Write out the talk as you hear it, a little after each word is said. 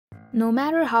No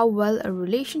matter how well a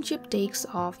relationship takes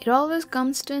off, it always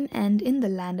comes to an end in the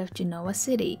land of Genoa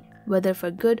City. Whether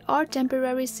for good or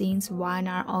temporary scenes,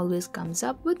 YNR always comes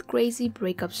up with crazy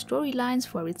breakup storylines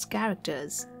for its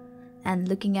characters. And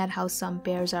looking at how some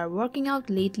pairs are working out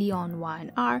lately on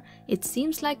YNR, it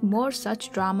seems like more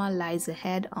such drama lies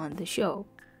ahead on the show.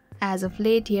 As of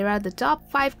late, here are the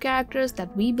top 5 characters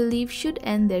that we believe should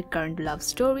end their current love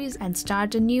stories and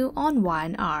start anew on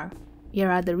YNR. Here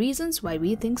are the reasons why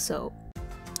we think so.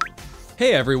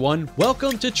 Hey everyone,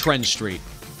 welcome to Trend Street.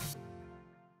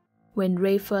 When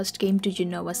Ray first came to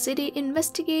Genoa City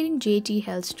investigating JT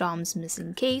Hellstrom's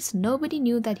missing case, nobody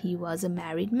knew that he was a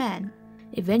married man.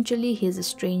 Eventually, his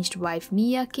estranged wife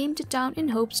Mia came to town in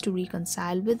hopes to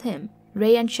reconcile with him.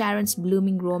 Ray and Sharon's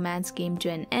blooming romance came to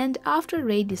an end after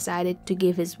Ray decided to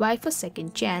give his wife a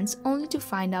second chance, only to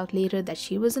find out later that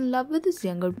she was in love with his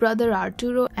younger brother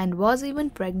Arturo and was even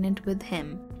pregnant with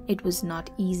him. It was not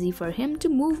easy for him to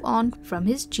move on from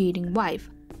his cheating wife.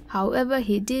 However,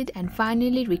 he did and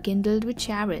finally rekindled with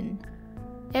Sharon.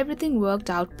 Everything worked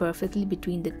out perfectly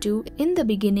between the two in the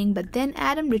beginning, but then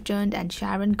Adam returned and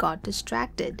Sharon got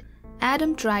distracted.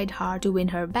 Adam tried hard to win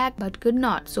her back but could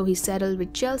not, so he settled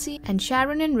with Chelsea and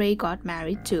Sharon and Ray got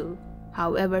married too.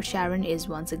 However, Sharon is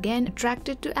once again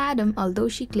attracted to Adam, although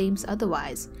she claims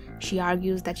otherwise. She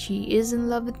argues that she is in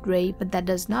love with Ray, but that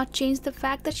does not change the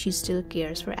fact that she still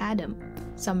cares for Adam.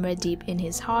 Somewhere deep in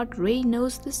his heart, Ray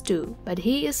knows this too, but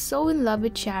he is so in love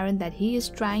with Sharon that he is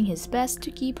trying his best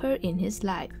to keep her in his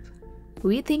life.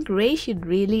 We think Ray should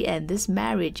really end this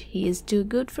marriage. He is too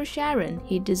good for Sharon.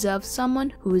 He deserves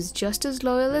someone who is just as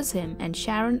loyal as him, and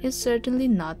Sharon is certainly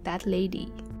not that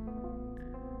lady.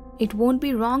 It won't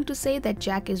be wrong to say that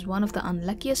Jack is one of the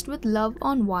unluckiest with love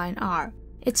on YNR.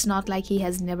 It's not like he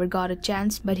has never got a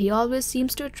chance, but he always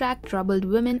seems to attract troubled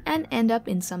women and end up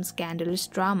in some scandalous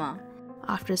drama.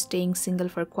 After staying single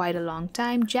for quite a long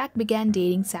time, Jack began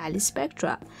dating Sally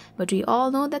Spectra, but we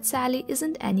all know that Sally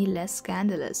isn't any less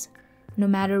scandalous. No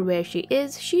matter where she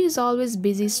is always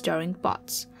busy stirring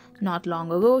pots. Not long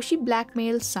ago, she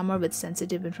blackmailed Summer with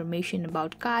sensitive information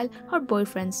about Kyle, her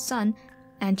boyfriend's son,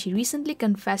 and she recently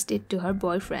confessed it to her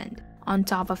boyfriend. On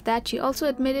top of that, she also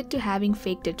admitted to having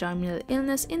faked a terminal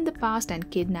illness in the past and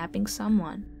kidnapping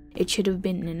someone. It should have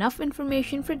been enough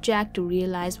information for Jack to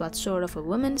realize what sort of a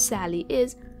woman Sally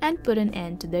is and put an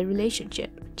end to their relationship.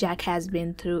 Jack has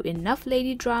been through enough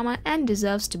lady drama and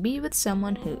deserves to be with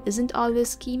someone who isn't always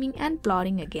scheming and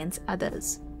plotting against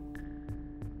others.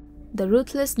 The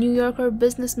ruthless New Yorker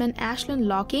businessman Ashland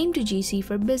Locke came to GC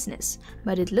for business,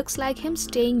 but it looks like him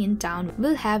staying in town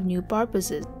will have new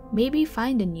purposes, maybe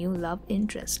find a new love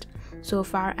interest. So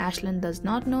far, Ashland does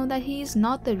not know that he is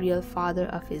not the real father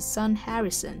of his son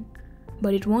Harrison.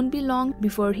 But it won't be long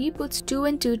before he puts 2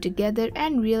 and 2 together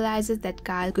and realizes that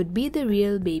Kyle could be the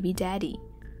real baby daddy.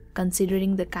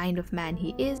 Considering the kind of man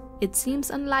he is, it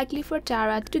seems unlikely for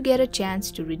Tara to get a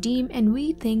chance to redeem, and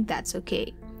we think that's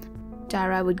okay.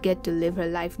 Tara would get to live her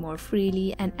life more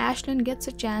freely, and Ashland gets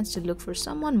a chance to look for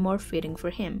someone more fitting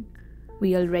for him.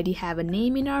 We already have a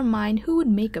name in our mind who would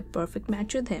make a perfect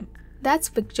match with him. That's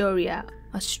Victoria,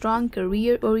 a strong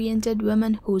career-oriented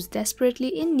woman who's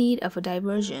desperately in need of a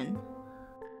diversion.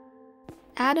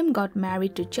 Adam got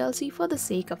married to Chelsea for the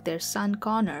sake of their son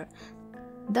Connor.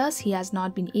 Thus, he has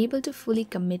not been able to fully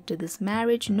commit to this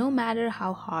marriage no matter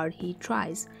how hard he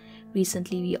tries.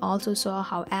 Recently, we also saw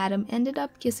how Adam ended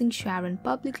up kissing Sharon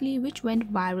publicly, which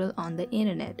went viral on the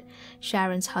internet.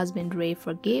 Sharon's husband Ray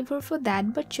forgave her for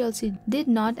that, but Chelsea did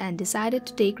not and decided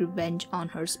to take revenge on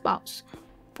her spouse.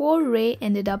 Poor Ray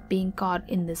ended up being caught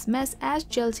in this mess as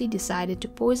Chelsea decided to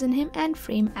poison him and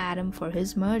frame Adam for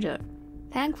his murder.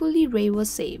 Thankfully, Ray was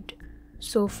saved.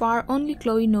 So far, only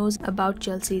Chloe knows about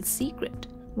Chelsea's secret.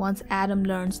 Once Adam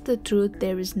learns the truth,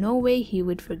 there is no way he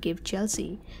would forgive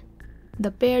Chelsea.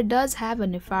 The pair does have a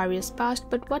nefarious past,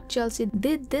 but what Chelsea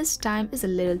did this time is a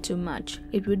little too much.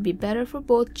 It would be better for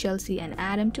both Chelsea and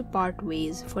Adam to part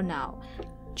ways for now.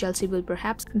 Chelsea will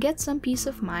perhaps get some peace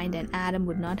of mind, and Adam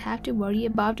would not have to worry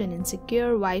about an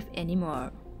insecure wife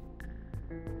anymore.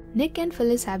 Nick and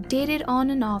Phyllis have dated on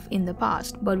and off in the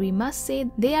past, but we must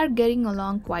say they are getting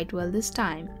along quite well this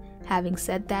time. Having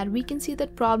said that, we can see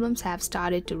that problems have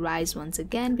started to rise once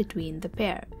again between the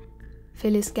pair.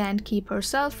 Phyllis can't keep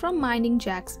herself from minding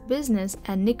Jack's business,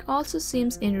 and Nick also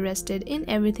seems interested in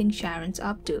everything Sharon's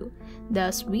up to.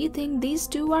 Thus, we think these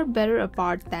two are better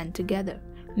apart than together.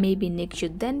 Maybe Nick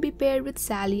should then be paired with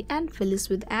Sally and Phyllis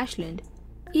with Ashland,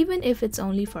 even if it's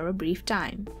only for a brief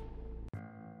time.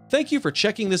 Thank you for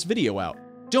checking this video out.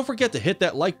 Don't forget to hit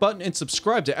that like button and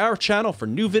subscribe to our channel for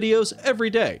new videos every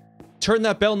day. Turn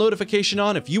that bell notification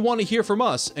on if you want to hear from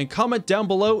us, and comment down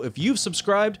below if you've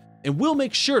subscribed, and we'll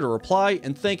make sure to reply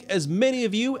and thank as many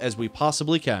of you as we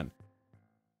possibly can.